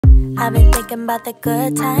I've been thinking about the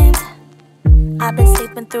good times. I've been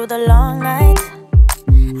sleeping through the long nights.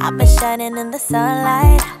 I've been shining in the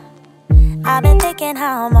sunlight. I've been thinking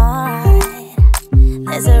how I'm alright.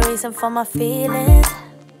 There's a reason for my feelings.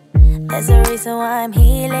 There's a reason why I'm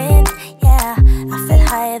healing. Yeah, I feel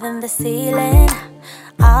higher than the ceiling,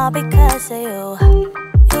 all because of you.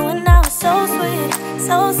 You and I were so sweet,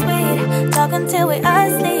 so sweet. Talking till we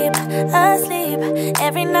asleep, asleep.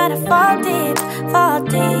 Every night I fall deep,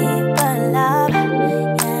 but love,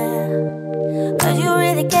 yeah. Cause you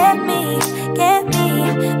really get me,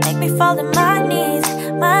 make me fall to my knees,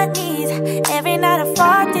 my knees. Every night I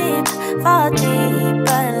fall deep,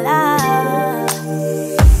 but love,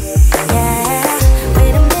 yeah.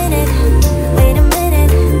 Wait a minute,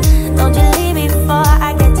 don't you leave me before I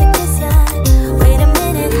get to kiss ya. Wait a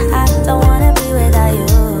minute, I don't wanna be without you.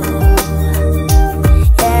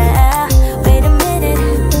 Yeah, wait a minute,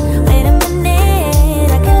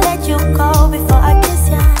 I can let you go before I kiss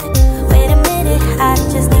ya. Wait a minute, I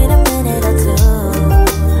just need a minute or two.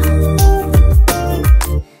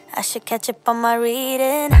 I should catch up on my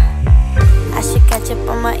reading, I should catch up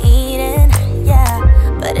on my eating, yeah.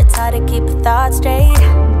 But it's hard to keep a thought straight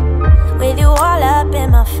with you all up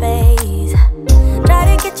in my face. Try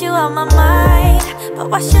to get you out my mind, but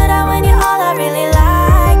why should I when you're all I really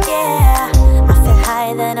like, yeah. I feel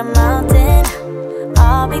higher than a mountain,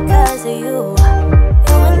 all because of you.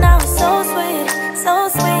 You and I were so sweet, so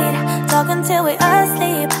sweet. Talking till we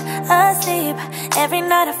asleep, asleep. Every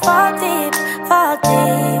night I fall deep, but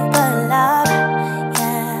love,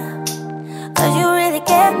 yeah. Cause you really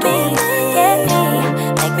get me,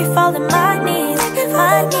 make me fall to my knees,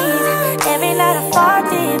 my knees. Every night I fall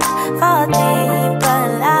deep,